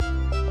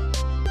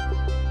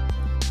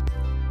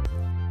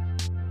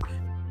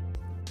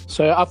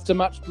So after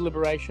much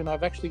deliberation,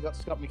 I've actually got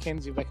Scott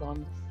McKenzie back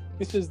on.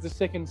 This is the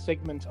second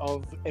segment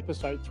of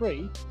episode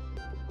 3.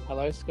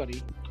 Hello,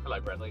 Scotty. Hello,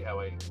 Bradley. How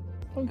are you?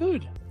 I'm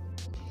good.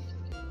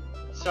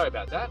 Sorry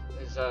about that.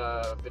 There's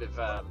a bit of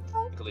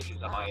technical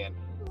issues on my end.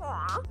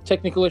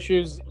 Technical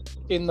issues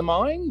in the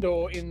mind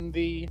or in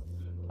the...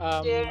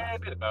 Yeah, a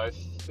bit of both.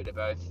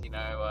 You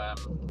know,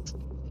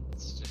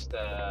 it's just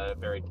a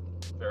very,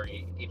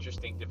 very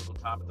interesting, difficult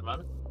time at the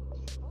moment.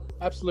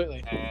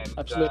 Absolutely. And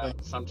Absolutely.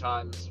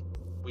 Sometimes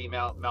we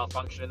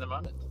malfunction in the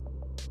moment.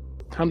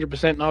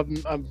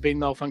 100%. I've been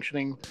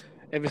malfunctioning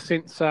ever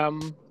since I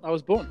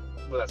was born.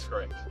 Well, that's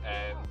correct.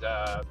 And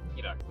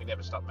you know, we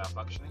never stop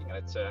malfunctioning, and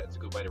it's a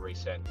good way to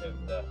reset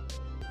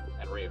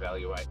and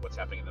reevaluate what's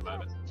happening in the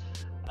moment.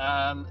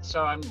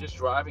 So I'm just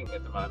driving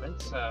at the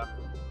moment.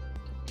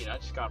 You know,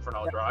 just going for an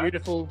old drive.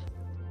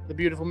 The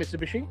beautiful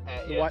Mitsubishi.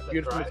 The white,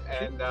 beautiful right.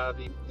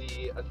 Mitsubishi.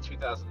 And the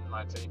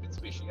 2019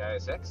 Mitsubishi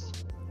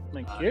ASX.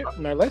 Thank you.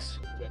 No less.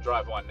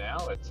 Drive one now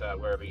at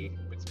Werribee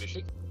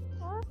Mitsubishi.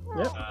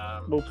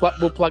 Yeah. We'll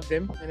plug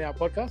them in our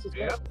podcast as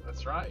well. Yeah,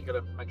 that's right. You got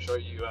to make sure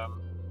you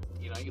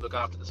you look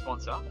after the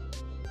sponsor.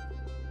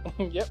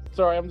 Yep.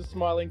 Sorry, I'm just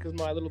smiling because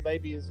my little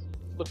baby is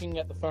looking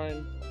at the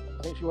phone.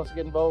 I think she wants to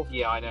get involved.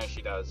 Yeah, I know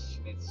she does.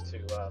 She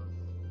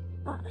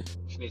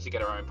needs to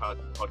get her own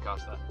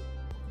podcast though.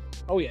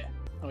 Oh yeah.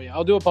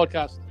 I'll do a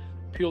podcast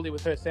purely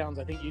with her sounds.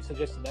 I think you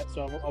suggested that,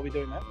 so I'll be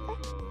doing that.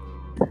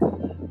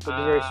 It'll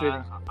be very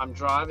soothing. I'm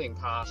driving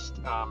past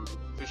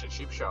fish and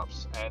chip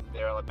shops, and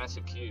there are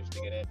massive queues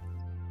to get in.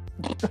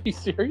 Are you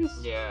serious?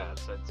 Yeah,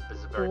 it's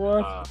very What?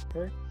 bizarre.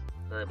 Okay.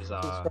 Very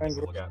bizarre. Strange.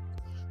 to look at.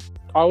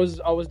 I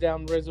was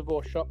down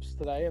Reservoir Shops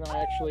today, and I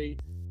actually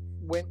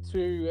went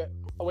to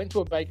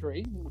a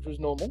bakery, which was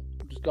normal.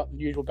 Just got the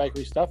usual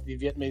bakery stuff, your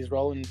Vietnamese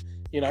roll, and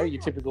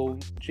your typical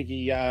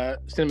cheeky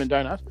cinnamon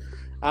donut.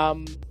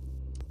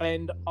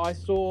 And I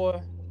saw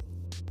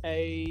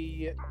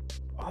I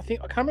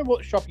can't remember what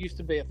the shop used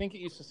to be. I think it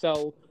used to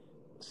sell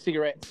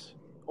cigarettes,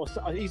 or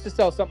it used to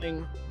sell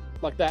something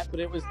like that. But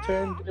it was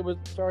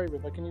sorry,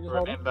 River. Can you just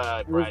hold on?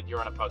 Remember, Brad,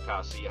 you're on a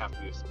podcast, so you have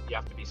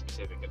to be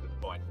specific and to the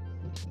point.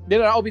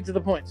 No, I'll be to the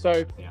point.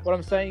 So Yeah. What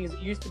I'm saying is, it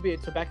used to be a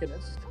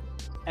tobacconist,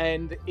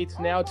 and it's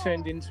now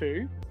turned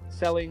into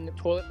selling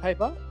toilet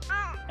paper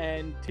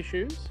and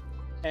tissues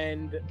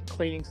and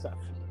cleaning stuff.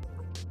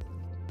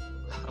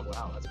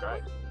 Wow, that's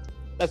great.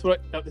 That's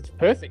what it's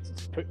perfect.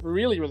 It's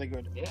really, really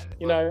good.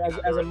 Yeah.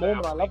 As a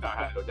Mormon, I love They know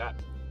how that. to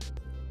adapt.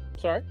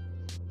 Sorry.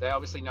 They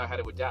obviously know how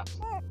to adapt.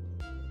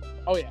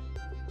 Oh yeah.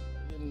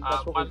 And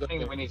that's what One we've got thing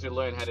to that do. we need to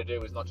learn how to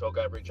do is not talk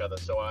over each other.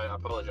 So I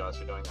apologise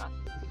for doing that.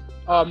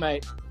 Oh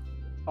mate,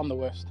 I'm the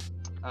worst.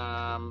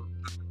 I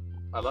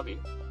love you.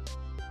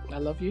 I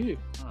love you,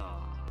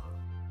 Oh.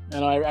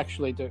 and I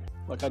actually do.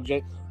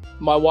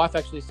 My wife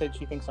actually said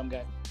she thinks I'm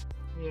gay.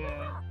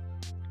 Yeah.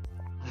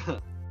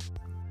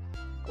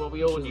 Well,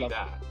 we all Which is knew lovely.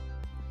 that.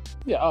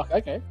 Yeah. Oh,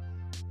 okay.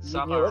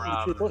 Summer, You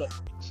actually thought it.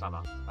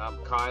 Summer.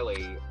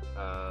 Kylie,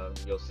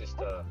 your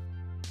sister.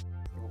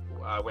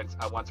 I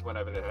once went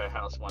over to her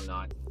house one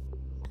night,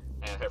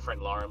 and her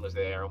friend Lauren was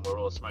there, and we were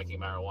all smoking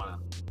marijuana.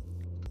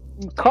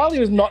 Kylie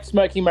was not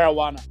smoking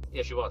marijuana.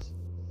 Yeah, she was.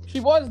 She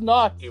was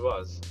not. She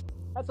was.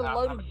 That's a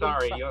load I'm of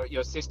sorry, bullcrap.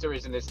 your sister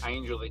isn't this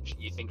angel that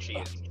you think she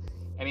is.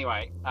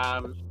 Anyway,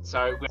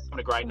 so we're having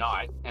a great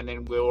night, and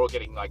then we're all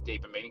getting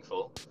deep and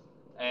meaningful.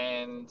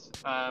 And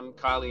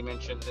Kylie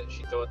mentioned that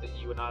she thought that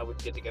you and I would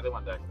get together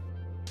one day.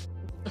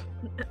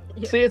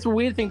 See, it's a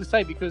weird thing to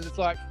say because it's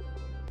like,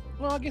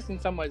 well, I guess in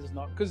some ways it's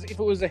not. Because if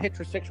it was a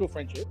heterosexual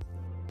friendship,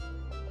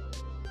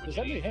 does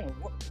that mean? Hang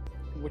on,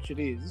 which it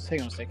is?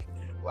 Hang on a sec.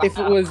 If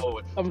it was,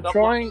 I'm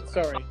trying.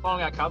 Sorry, Stop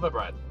blowing our cover,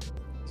 Brad.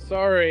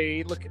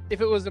 sorry. Look,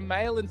 if it was a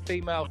male and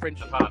female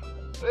friendship, Fun.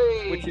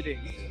 Hey. which it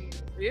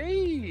is.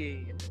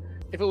 Yay.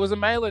 If it was a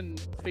male and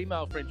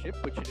female friendship,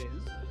 which it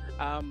is,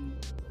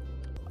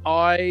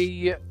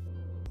 I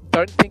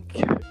don't think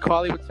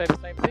Kylie would say the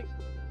same thing.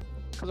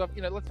 Because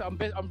let's say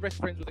I'm best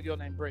friends with a girl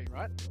named Brie,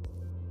 right?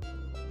 I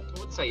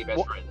wouldn't say your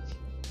best friends.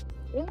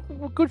 Well,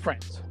 we're good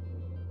friends.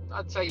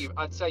 I'd say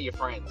you're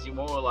friends. You're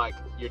more like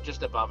you're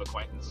just above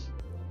acquaintance.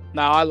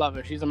 No, I love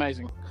her. She's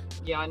amazing.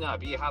 Yeah, I know,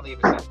 but you hardly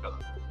ever see each other.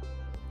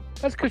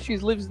 That's because she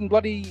lives in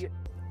bloody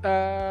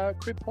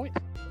Crib Point.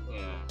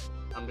 Yeah,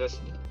 I'm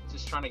just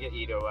trying to get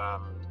you to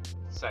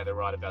say the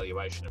right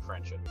evaluation of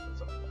friendship.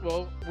 That's all.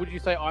 Well, would you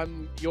say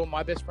you're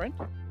my best friend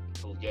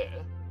Well, yeah.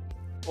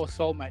 or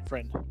soulmate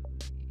friend?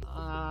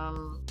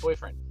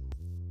 Boyfriend.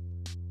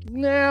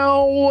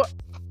 Now,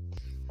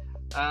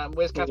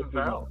 Where's Catherine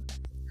Farrell?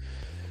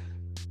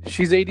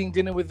 she's eating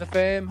dinner with the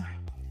fam.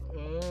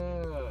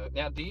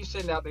 Now, do you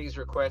send out these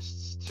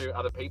requests to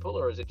other people,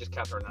 or is it just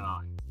Catherine and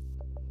I?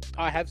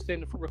 I have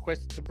sent a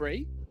request to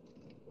Brie.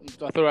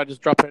 I thought I'd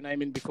just drop her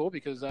name in before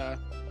because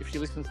if she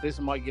listens to this,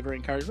 I might give her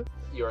encouragement.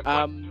 You're a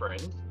great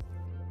friend.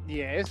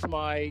 Yes,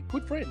 my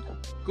good friend.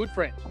 Good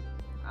friend.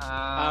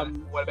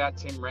 What about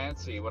Tim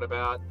Rancy? What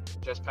about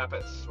Jess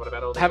Pappas? What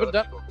about all the Haven't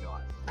other done- people in your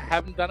life? I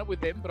haven't done it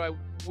with them, but I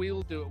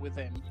will do it with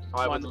them.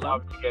 I would Find the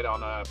love time. to get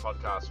on a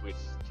podcast with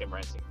Tim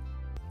Rancy.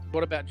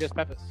 What about Jess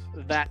Pappas?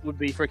 That would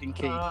be freaking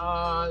key.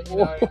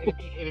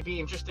 It'd be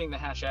interesting to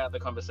hash out the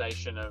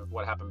conversation of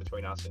what happened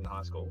between us in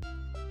high school,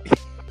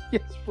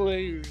 Yes,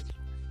 please.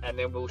 and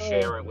then we'll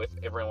share it with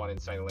everyone in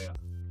St. Helena.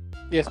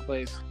 Yes,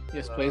 please.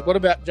 Yes, please. What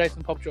about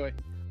Jason Popjoy?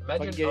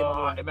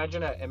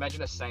 Imagine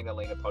a St.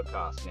 Helena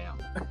podcast now.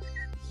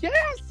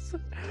 Yes,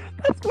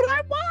 that's what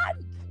I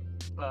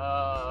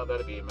want.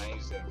 That'd be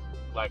amazing.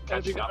 Like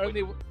That'd be catching up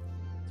the only.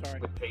 Sorry.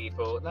 with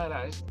people. No,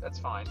 that's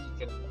fine.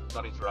 You can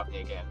not interrupt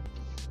me again.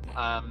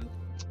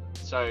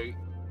 So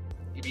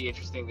it'd be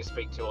interesting to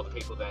speak to all the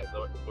people that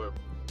were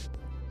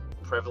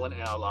prevalent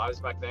in our lives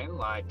back then,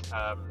 like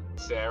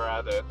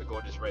Sarah, the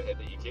gorgeous redhead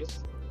that you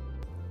kissed.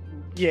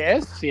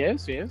 Yes.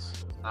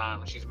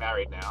 She's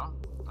married now,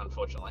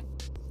 unfortunately.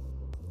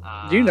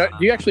 Do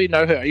you actually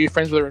know her? Are you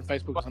friends with her on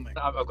Facebook or something?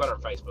 I've got her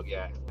on Facebook,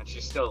 yeah, and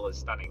she's still as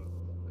stunning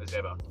as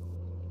ever.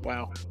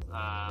 Wow.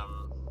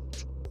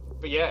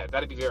 But yeah,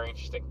 that'd be very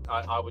interesting.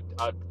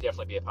 I'd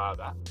definitely be a part of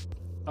that.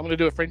 I'm gonna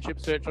do a friendship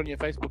search on your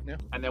Facebook now.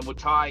 And then we'll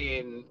tie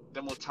in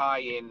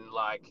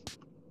like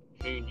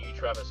who knew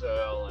Travis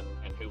Earl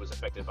and who was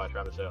affected by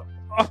Travis Earl.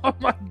 Oh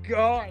my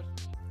gosh!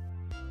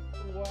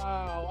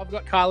 Wow, I've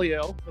got Carly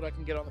Earl that I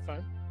can get on the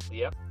phone.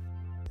 Yep.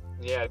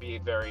 Yeah, it'd be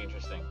very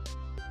interesting.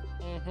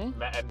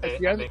 Mm-hmm. And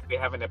then we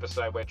have an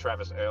episode where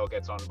Travis Earl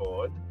gets on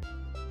board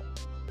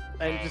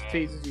and just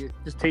teases you.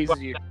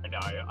 No,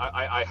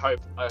 I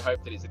hope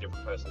that he's a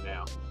different person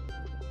now.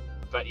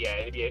 But yeah,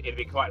 it'd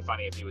be quite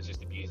funny if he was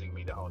just abusing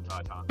me the whole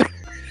entire time.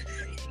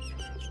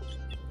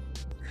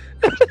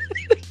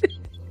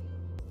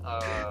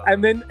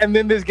 And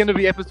then there's going to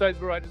be episodes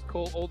where I just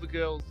call all the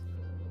girls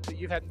that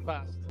you've had in the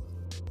past.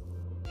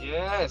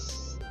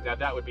 Yes, now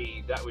that would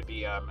be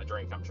a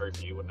dream come true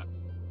for you, wouldn't it?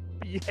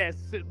 Yes,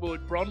 it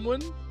would.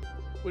 Bronwyn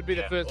would be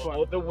the first one.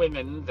 Or the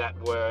women that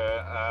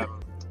were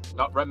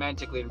not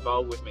romantically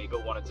involved with me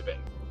but wanted to be.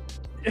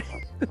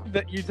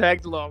 That you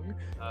tagged along,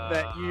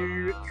 that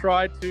you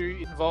tried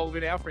to involve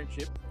in our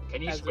friendship.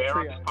 Can you swear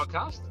on this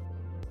podcast?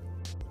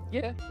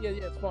 Yeah,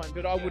 it's fine.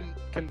 But I wouldn't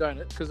condone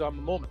it because I'm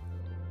a Mormon.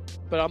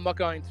 But I'm not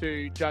going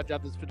to judge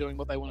others for doing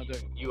what they want to do.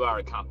 You are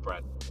a cunt,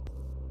 Brad.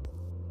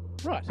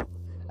 Right.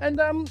 And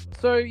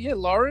so yeah,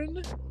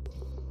 Lauren.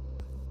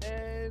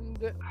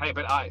 And hey,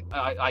 but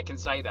I can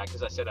say that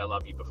because I said I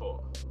love you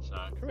before. So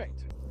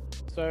correct.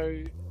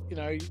 So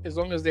as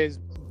long as there's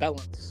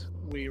balance,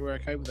 we're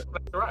okay with it.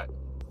 That's right.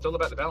 It's all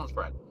about the balance,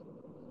 Brad.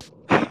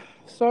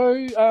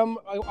 So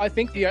I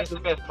think it's the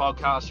best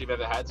podcast you've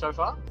ever had so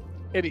far.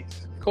 It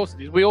is. Of course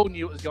it is. We all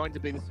knew it was going to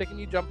be. The second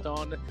you jumped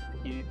on,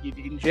 you'd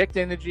inject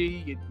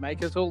energy, you'd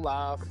make us all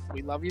laugh.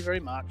 We love you very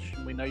much,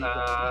 and we know you.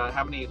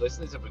 How many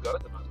listeners have we got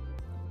at the moment?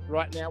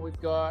 Right now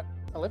we've got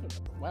 11.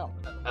 Wow.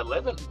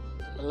 11?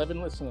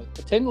 11 listeners.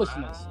 10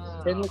 listeners.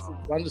 Wow. 10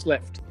 listeners. One just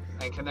left.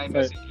 And can they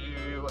message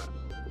you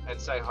and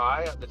say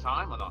hi at the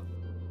time or not?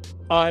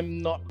 I'm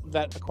not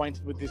that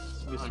acquainted with this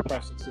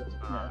process yet.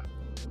 No. Right.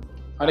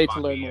 I need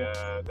to learn more.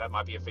 That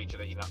might be a feature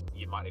that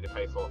you might need to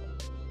pay for.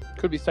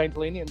 Could be St.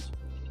 Helenians.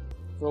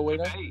 For all we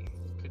know.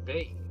 Could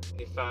be.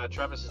 If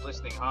Travis is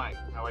listening, hi.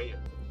 How are you?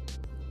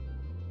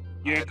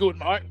 Yeah, good,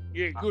 mate.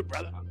 Yeah, good,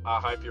 brother. I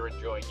hope you're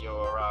enjoying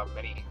your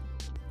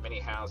many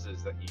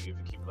houses that you've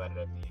accumulated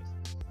over the years.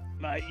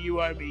 Mate,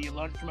 you owe me your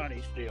lunch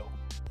money still.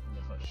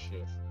 Oh,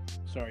 shit.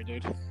 Sorry,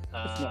 dude.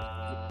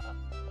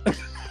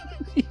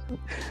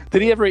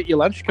 Did he ever eat your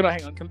lunch? Can I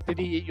hang on? Did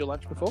he eat your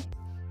lunch before?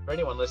 For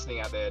anyone listening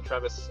out there,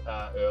 Travis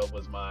Earl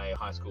was my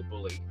high school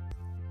bully.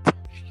 But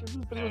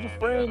he was a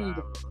friend.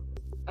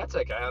 That's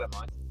okay, I don't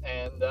mind.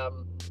 And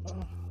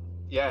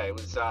yeah, it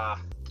was a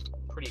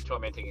pretty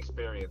tormenting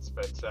experience.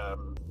 But I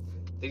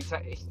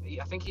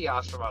think he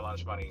asked for my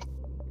lunch money.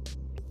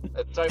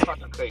 It's so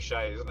fucking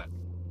cliche, isn't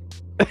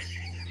it?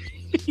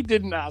 He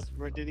didn't ask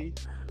for it, did he?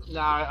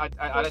 No, I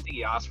don't think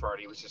he asked for it.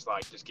 He was just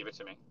like, just give it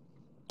to me.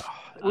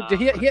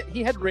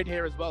 He had red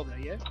hair as well, though,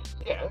 yeah?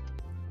 Yeah.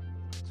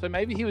 So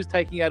maybe he was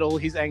taking out all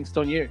his angst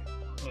on you.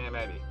 Yeah,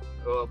 maybe.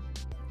 Well,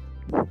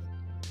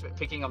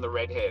 picking on the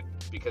redhead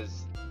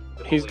because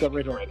he's got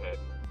red hair. Redhead.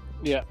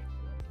 Yeah.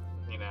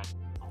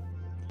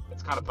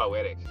 It's kind of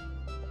poetic.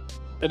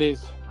 It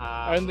is.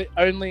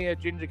 Only a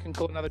ginger can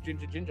call another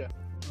ginger ginger.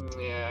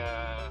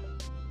 Yeah.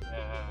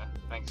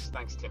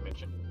 Thanks, Tim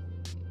Minchin.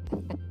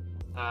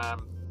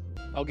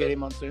 I'll get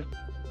him on soon.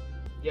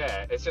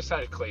 Yeah, it's just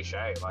such a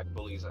cliche. Like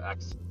bullies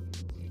act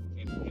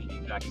in the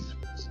exact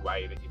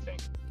way that you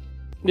think.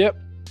 Yep,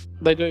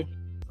 they do.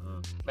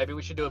 Maybe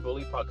we should do a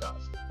bully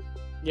podcast.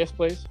 Yes,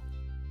 please.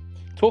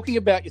 Talking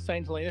about your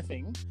St. Helena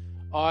thing,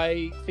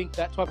 I think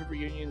that type of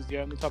reunion is the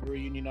only type of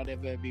reunion I'd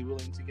ever be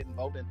willing to get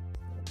involved in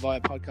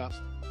via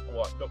podcast.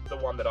 What? The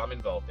one that I'm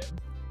involved in?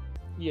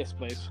 Yes,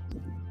 please.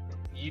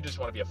 You just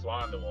want to be a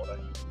fly on the wall, don't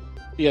you?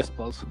 Yes,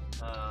 please.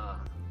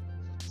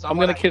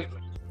 Someone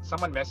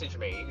messaged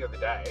me the other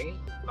day,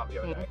 not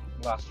the other day,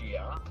 last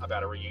year,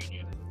 about a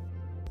reunion.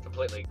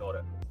 Completely ignored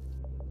it.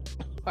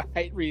 I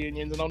hate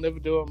reunions, and I'll never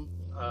do them.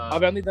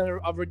 I've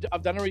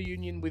done a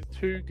reunion with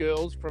 2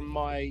 girls from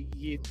my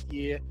year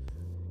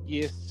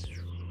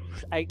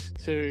 8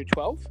 to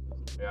 12,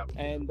 Yeah.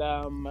 And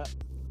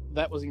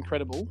that was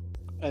incredible.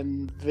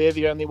 And they're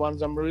the only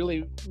ones I'm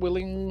really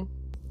willing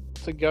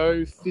to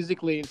go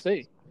physically and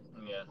see.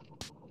 Yeah.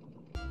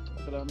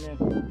 But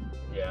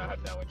Yeah, I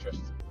had no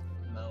interest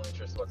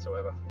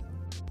whatsoever.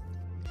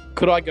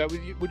 could I go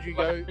with you? Would you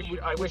go?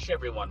 I wish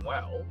everyone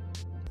well.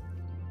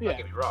 Yeah. Don't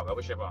get me wrong, I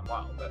wish everyone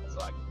well, but it's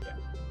like, yeah.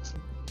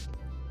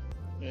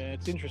 Yeah,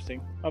 it's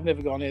interesting. I've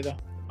never gone either.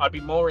 I'd be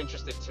more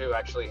interested to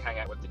actually hang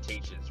out with the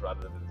teachers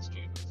rather than the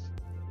students.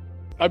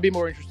 I'd be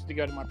more interested to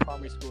go to my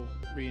primary school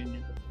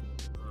reunion.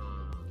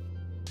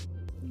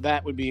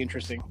 That would be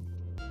interesting.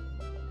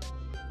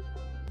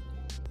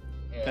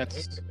 Yeah.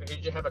 That's- Who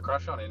did you have a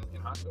crush on in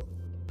high school?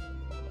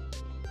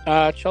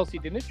 Chelsea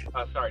Dinich.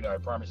 Sorry, no,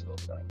 primary school.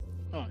 Sorry.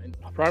 Oh, in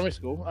primary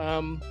school.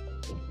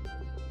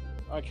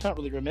 I can't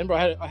really remember.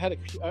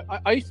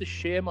 I used to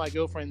share my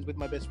girlfriends with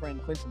my best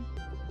friend Clinton.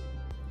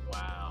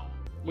 Wow.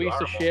 We used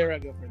to share our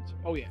girlfriends.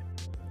 Oh yeah,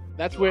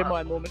 that's where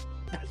my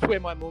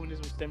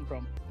Mormonism stemmed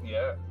from.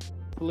 Yeah.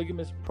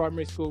 Polygamous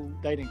primary school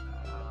dating.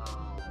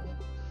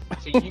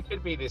 So you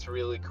could be this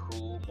really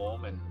cool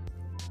Mormon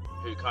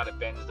who kind of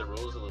bends the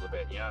rules a little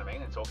bit, you know what I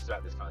mean, and talks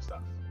about this kind of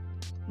stuff.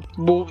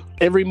 Well,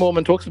 every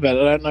Mormon talks about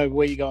it. I don't know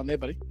where you're going there,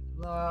 buddy.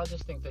 No, I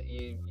just think that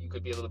you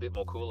could be a little bit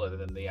more cooler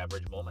than the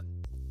average Mormon.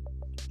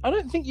 I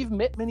don't think you've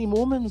met many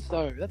Mormons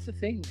though. That's the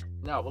thing.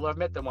 No, well, I've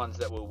met the ones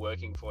that were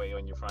working for you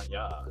in your front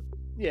yard.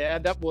 Yeah,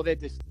 they're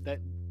just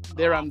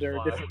they're under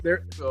a different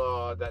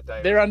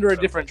they're under a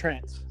different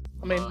trance.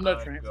 I mean, no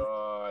trance.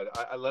 God,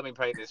 let me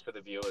paint this for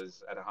the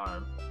viewers at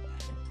home.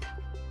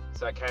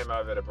 So I came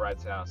over to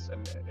Brad's house,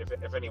 and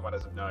if anyone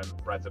doesn't know,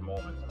 Brad's a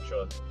Mormon. I'm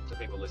sure the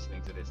people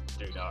listening to this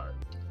do know.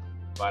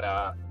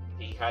 But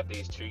he had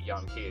these two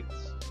young kids,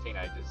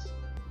 teenagers,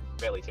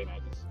 barely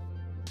teenagers.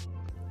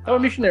 They were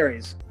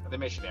missionaries. The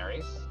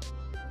missionaries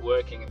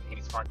working in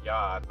his front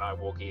yard, and I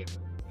walk in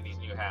his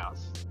new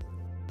house,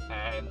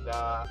 and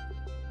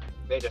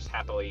they're just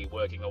happily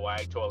working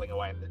away, toiling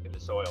away in the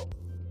soil.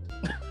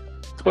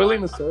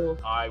 Toiling the soil.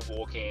 I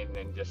walk in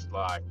and just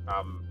like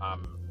I'm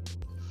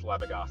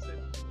flabbergasted,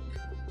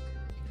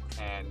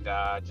 and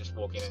just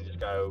walk in and just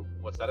go,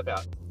 "What's that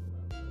about?"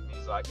 And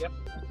he's like, "Yep,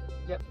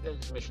 they're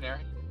just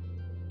missionary."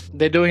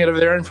 They're doing it of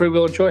their own free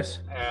will and choice.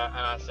 And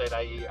I said,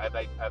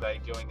 "Are they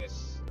doing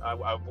this?" I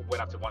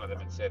went up to one of them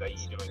and said, "Are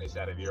you doing this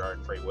out of your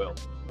own free will?"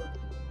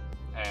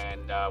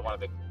 And one of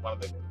the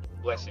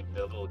bless him,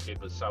 the little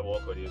kid was so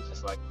awkward. He was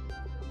just like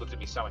looked at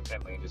me so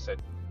intently and just said,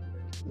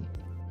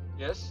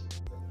 "Yes."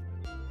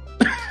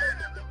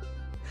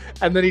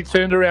 And then he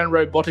turned around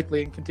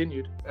robotically and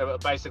continued.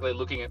 Basically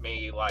looking at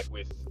me like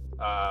with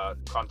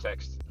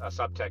subtext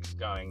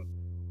going,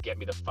 "Get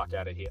me the fuck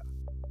out of here."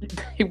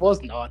 He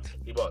was not.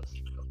 He was.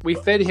 We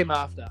fed him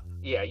after.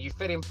 Yeah, you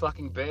fed him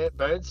fucking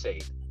bird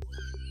seed.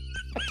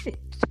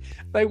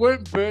 They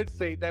weren't bird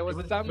seed. They were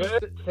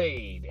bird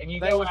seed, and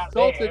they were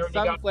salted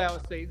sunflower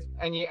seeds.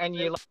 And you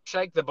like,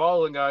 shake the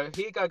bowl and go,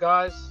 "Here you go,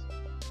 guys."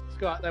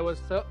 Scott, they were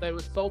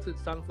salted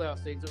sunflower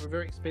seeds that were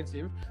very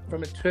expensive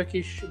from a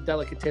Turkish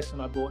delicatessen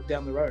I bought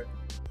down the road.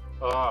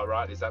 Oh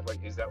right, is that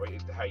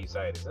how you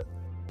say it? Is it?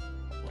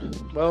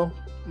 Well,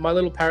 my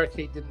little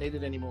parakeet didn't need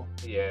it anymore.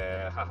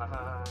 Yeah.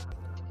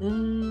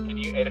 Can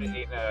you edit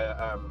it in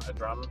a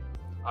drum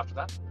after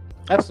that?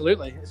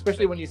 Absolutely,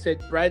 especially when you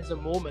said Brad's a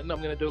Mormon.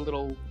 I'm going to do a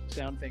little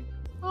sound thing.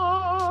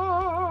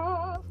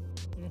 Mm-hmm.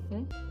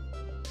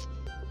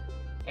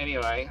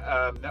 Anyway,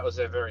 that was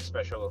a very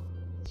special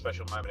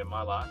moment in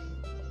my life.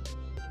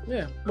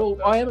 Yeah, well,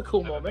 I am a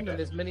cool Mormon, and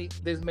there's many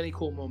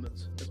cool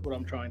Mormons. That's what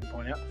I'm trying to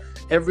point out.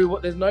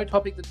 There's no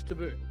topic that's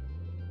taboo.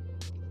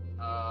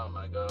 Oh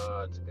my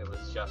god, it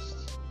was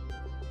just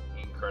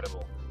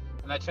incredible,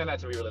 and they turned out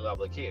to be really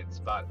lovely kids.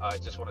 But I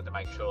just wanted to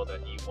make sure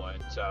that you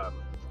weren't,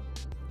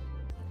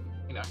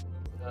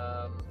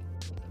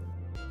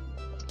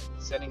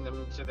 sending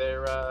them to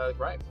their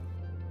grave.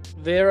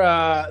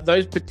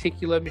 Those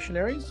particular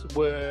missionaries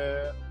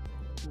were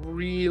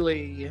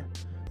really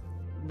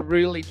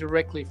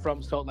directly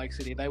from Salt Lake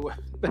City. They were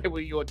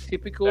your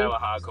typical. They were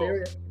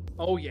hardcore.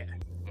 Oh yeah.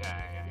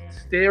 Yeah.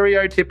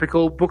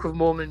 Stereotypical Book of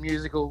Mormon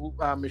musical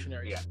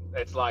missionaries. Yeah,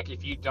 it's like,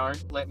 if you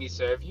don't let me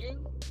serve you,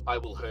 I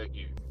will hurt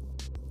you.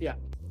 Yeah.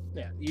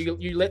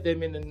 You let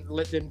them in and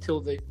let them till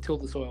the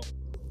soil.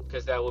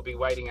 Because they will be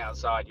waiting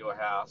outside your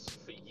house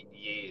for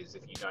years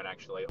if you don't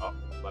actually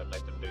let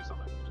them do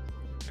something.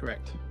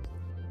 Correct.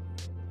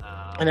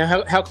 And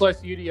now, how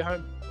close are you to your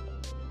home?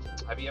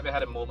 Have you ever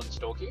had a Mormon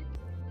stalk you?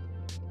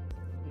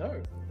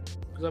 No,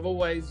 because I've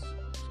always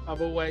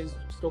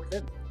stalked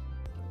them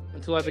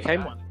until I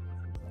became one.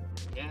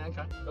 Yeah.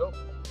 Okay. Cool.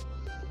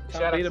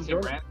 Shout out to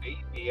Tim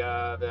Randy,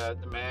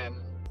 the man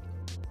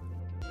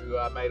who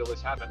made all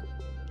this happen.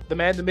 The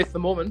man, the myth, the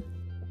Mormon.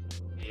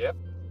 Yep,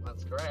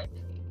 that's correct.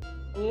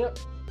 Yep.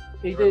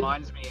 He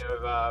reminds me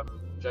of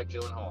Jake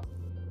Gyllenhaal.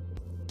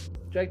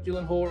 Jake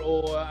Gyllenhaal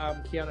or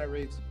Keanu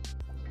Reeves?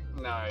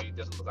 No, he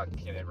doesn't look like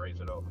Keanu Reeves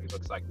at all. He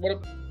looks like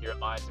he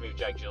reminds me of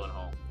Jake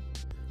Gyllenhaal.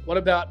 What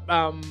about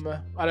I don't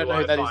know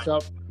who that is.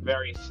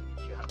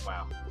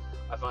 Wow.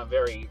 I find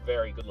very,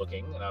 very good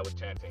looking, and I would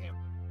turn for him.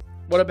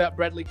 What about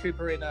Bradley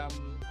Cooper in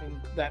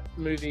that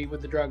movie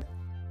with the drug?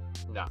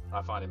 No,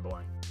 I find him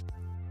boring.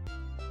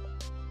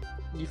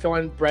 You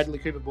find Bradley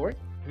Cooper boring?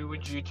 Who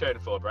would you turn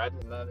for, Brad?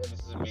 No, this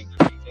is a big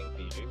thing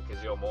for you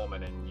because you're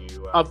Mormon and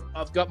you.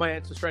 I've got my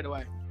answer straight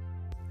away.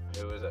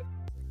 Who is it?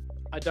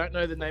 I don't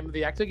know the name of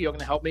the actor. You're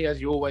going to help me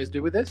as you always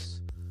do with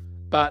this,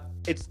 but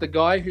it's the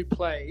guy who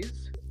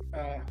plays.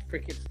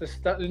 It's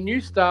the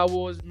new Star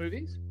Wars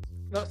movies,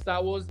 not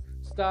Star Wars,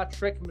 Star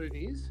Trek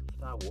movies.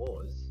 Star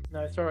Wars.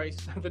 No, sorry,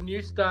 the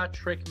new Star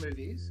Trek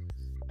movies,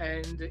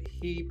 and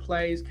he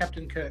plays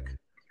Captain Kirk.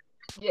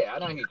 Yeah, I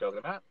know who you're talking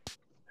about.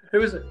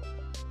 Who is it?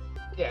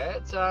 Yeah,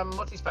 it's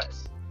what's his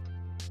face?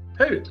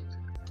 Who?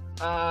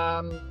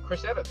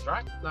 Chris Evans,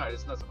 right? No,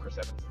 it's not Chris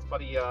Evans. It's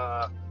bloody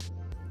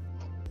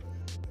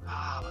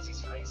what's his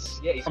face?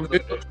 Yeah, he's a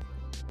good dude.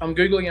 I'm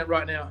googling it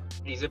right now.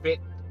 He's a bit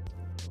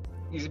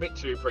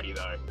too pretty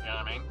though. You know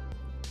what I mean?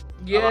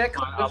 Yeah,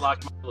 I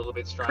like mine a little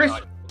bit strange.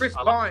 Chris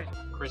Pine.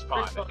 Chris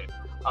Pine. Okay.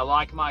 I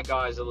like my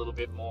guys a little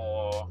bit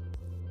more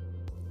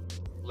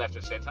left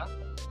of center.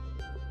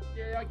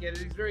 Yeah, I get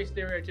it. He's very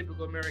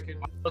stereotypical American.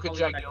 Look at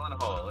Jake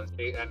Gyllenhaal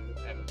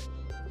and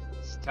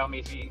tell me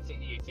if you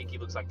think he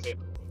looks like Tim.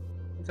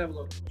 Let's have a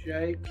look.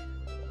 Jake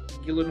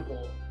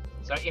Gyllenhaal.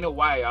 So in a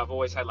way, I've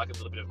always had like a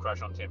little bit of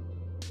crush on Tim.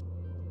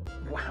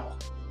 Wow.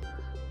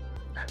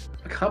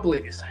 I can't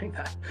believe you're saying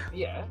that.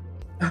 Yeah.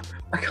 I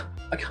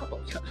can't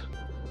believe that.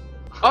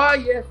 Oh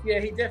yes, yeah,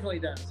 he definitely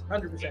does.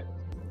 100%.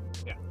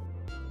 Yeah.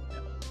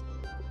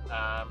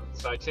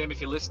 So Tim, if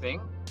you're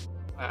listening,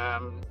 I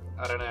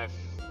don't know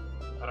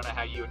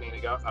how you and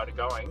Nina are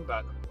going,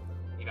 but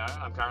you know,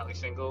 I'm currently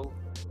single.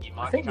 You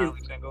might be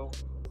currently single.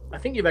 I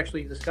think you've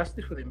actually discussed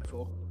this with him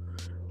before.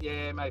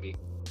 Yeah, maybe.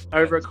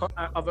 Over a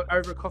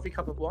coffee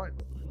cup of wine.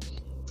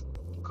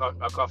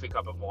 A coffee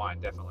cup of wine,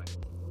 definitely.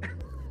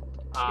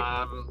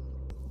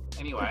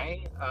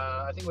 Anyway,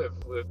 I think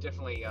we've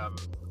definitely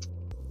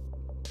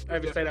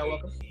overstayed our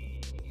welcome.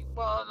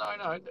 Well,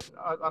 no,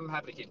 I'm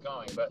happy to keep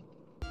going, but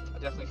I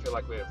definitely feel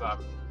like we've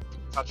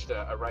touched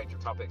a range of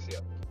topics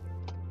here.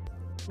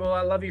 Well,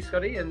 I love you,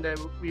 Scotty, and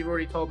you've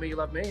already told me you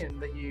love me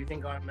and that you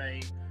think I'm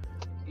a...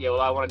 Yeah,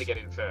 well, I wanted to get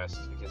in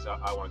first because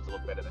I wanted to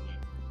look better than you.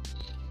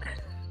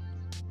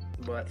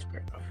 Well, that's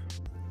fair enough.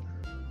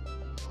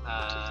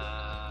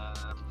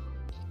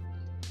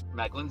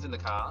 Maglin's in the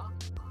car.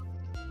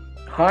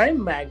 Hi,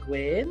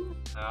 Magwin.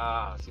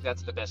 See,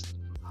 that's the best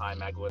hi,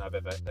 Magwin I've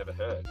ever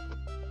heard.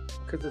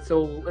 Because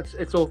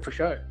it's all for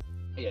show.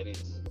 Yeah, it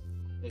is.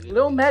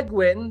 Little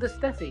Magwin, the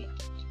Steffi.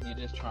 You're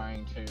just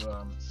trying to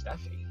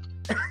Steffi.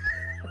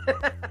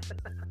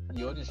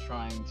 You're just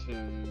trying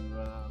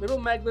to Little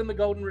Maglin, the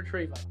golden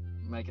retriever.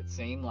 Make it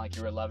seem like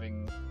you're a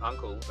loving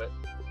uncle, but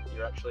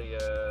you're actually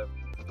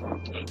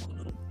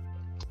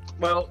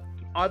Well,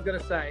 I've got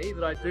to say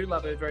that I do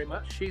love her very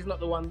much. She's not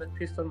the one that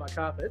pissed on my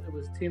carpet. It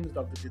was Tim's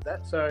dog that did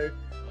that. So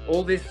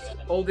all this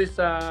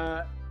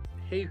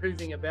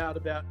he-hooving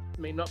about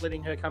me not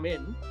letting her come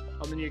in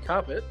on the new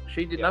carpet,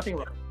 she did nothing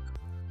wrong.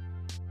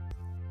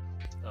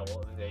 Oh,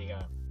 well, there you go.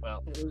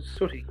 Well, it was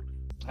sooty.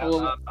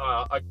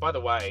 By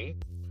the way,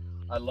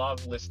 I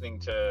love listening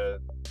to,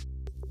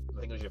 I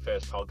think it was your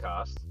first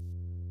podcast.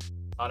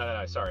 Oh,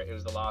 no, sorry. It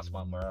was the last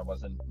one where I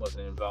wasn't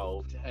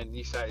involved. And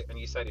you say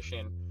to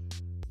Shin,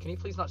 can you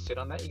please not sit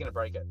on that? You're going to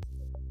break it.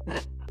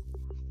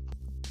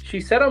 She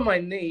sat on my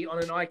knee on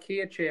an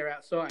IKEA chair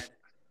outside.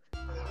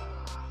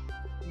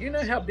 You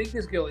know how big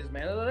this girl is,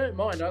 man. And I don't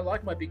mind. I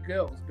like my big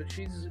girls, but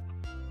she's...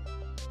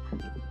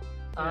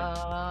 You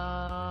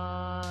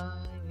gonna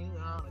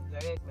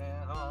take me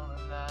home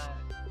tonight.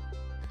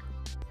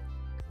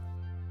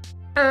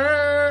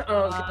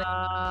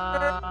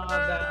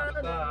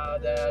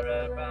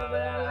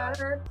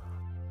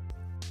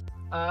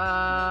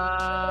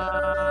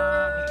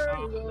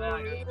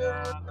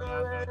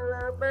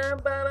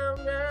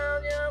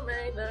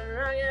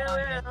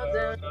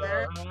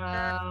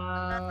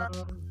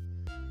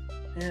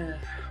 Yeah.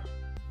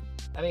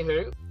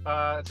 Anywho,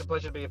 it's a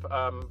pleasure to be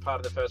part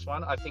of the first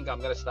one. I think I'm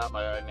going to start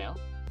my own now.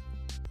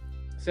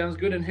 Sounds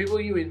good. And who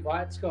will you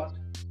invite, Scott?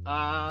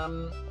 I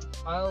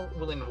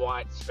will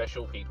invite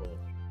special people.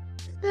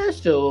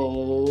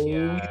 Special.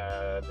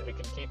 Yeah, who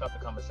can keep up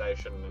the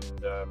conversation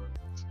and,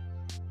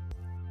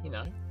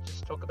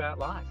 just talk about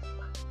life.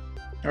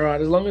 All right,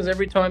 as long as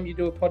every time you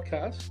do a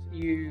podcast,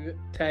 you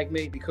tag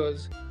me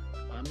because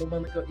I'm the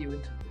one that got you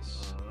into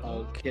this.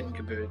 Old kid and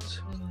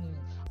caboose.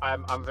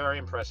 I'm very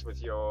impressed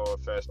with your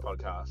first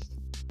podcast,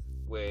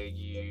 where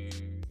you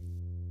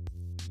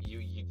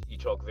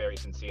talk very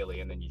sincerely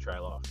and then you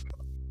trail off.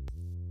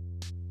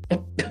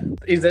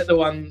 Is that the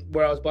one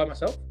where I was by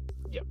myself?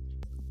 Yep.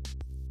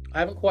 I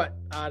haven't quite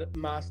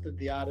mastered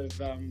the art of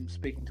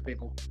speaking to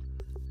people.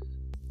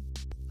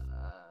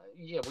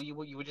 Well,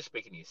 you were just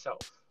speaking to yourself.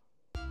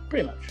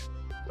 Pretty much.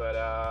 But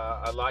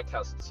I liked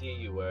how sincere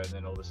you were, and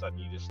then all of a sudden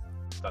you just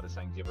started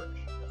saying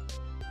gibberish.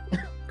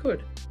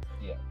 Good.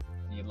 Yeah.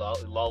 You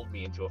lulled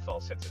me into a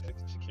false sense of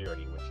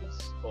security, which is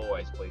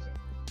always pleasing.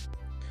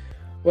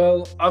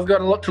 Well, I've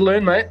got a lot to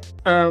learn, mate.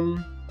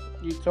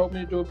 You told me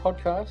to do a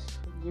podcast.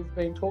 you've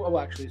been talking. Well,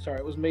 actually, sorry,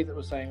 it was me that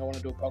was saying I want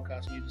to do a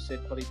podcast, and you just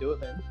said, "Bloody do it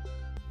then."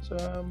 So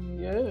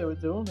yeah, we're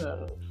doing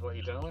that. That's what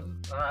you're doing.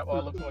 All right. Well,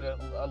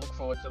 I look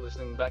forward to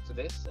listening back to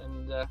this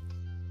and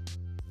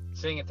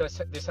seeing if this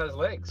has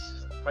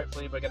legs.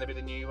 Hopefully, we're going to be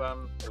the new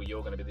or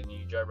you're going to be the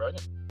new Joe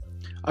Rogan.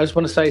 I just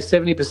want to say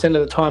 70%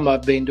 of the time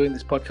I've been doing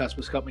this podcast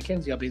with Scott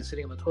McKenzie, I've been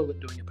sitting on the toilet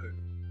doing a poo.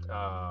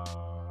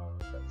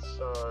 That's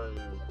so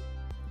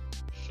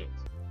shit.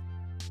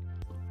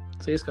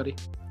 See you, Scotty.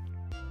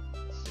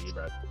 See you,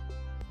 Brad.